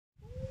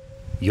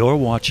You're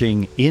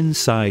watching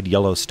Inside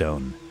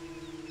Yellowstone.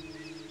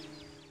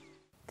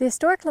 The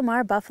historic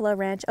Lamar Buffalo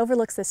Ranch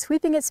overlooks the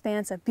sweeping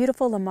expanse of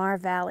beautiful Lamar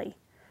Valley.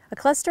 A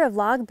cluster of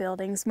log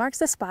buildings marks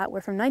the spot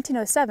where from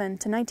 1907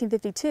 to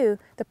 1952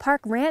 the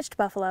park ranched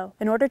buffalo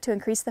in order to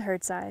increase the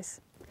herd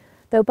size.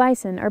 Though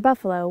bison, or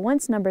buffalo,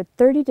 once numbered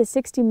 30 to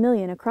 60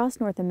 million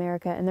across North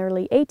America in the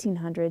early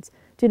 1800s,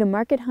 due to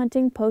market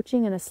hunting,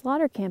 poaching, and a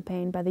slaughter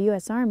campaign by the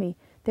U.S. Army,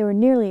 they were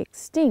nearly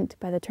extinct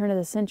by the turn of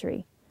the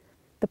century.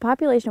 The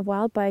population of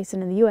wild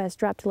bison in the U.S.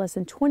 dropped to less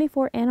than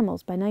 24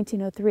 animals by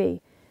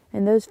 1903,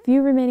 and those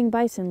few remaining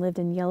bison lived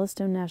in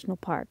Yellowstone National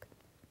Park.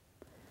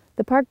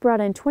 The park brought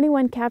in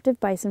 21 captive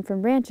bison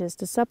from ranches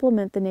to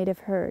supplement the native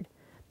herd.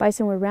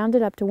 Bison were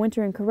rounded up to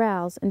winter in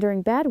corrals, and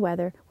during bad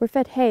weather were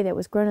fed hay that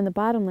was grown in the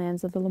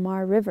bottomlands of the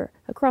Lamar River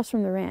across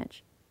from the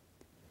ranch.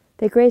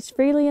 They grazed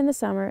freely in the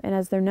summer, and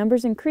as their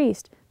numbers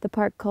increased, the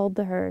park culled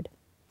the herd.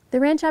 The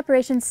ranch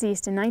operation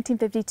ceased in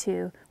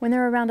 1952 when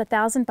there were around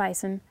 1,000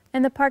 bison,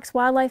 and the park's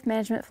wildlife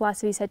management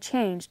philosophies had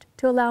changed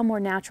to allow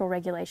more natural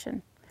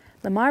regulation.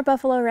 Lamar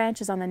Buffalo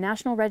Ranch is on the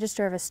National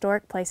Register of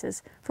Historic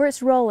Places for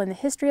its role in the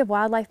history of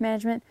wildlife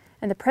management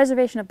and the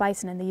preservation of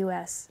bison in the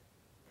U.S.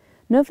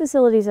 No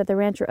facilities at the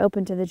ranch are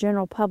open to the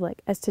general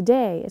public, as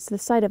today it's the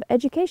site of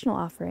educational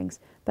offerings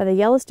by the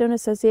Yellowstone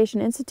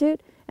Association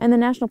Institute and the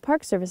National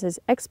Park Service's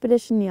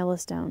Expedition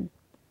Yellowstone.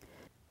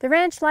 The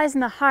ranch lies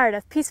in the heart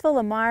of peaceful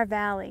Lamar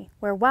Valley,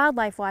 where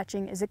wildlife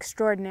watching is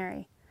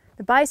extraordinary.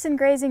 The bison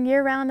grazing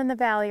year-round in the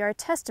valley are a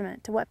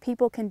testament to what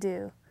people can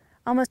do.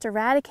 Almost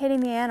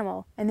eradicating the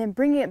animal and then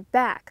bringing it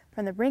back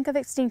from the brink of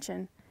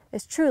extinction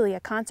is truly a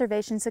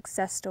conservation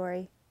success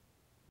story.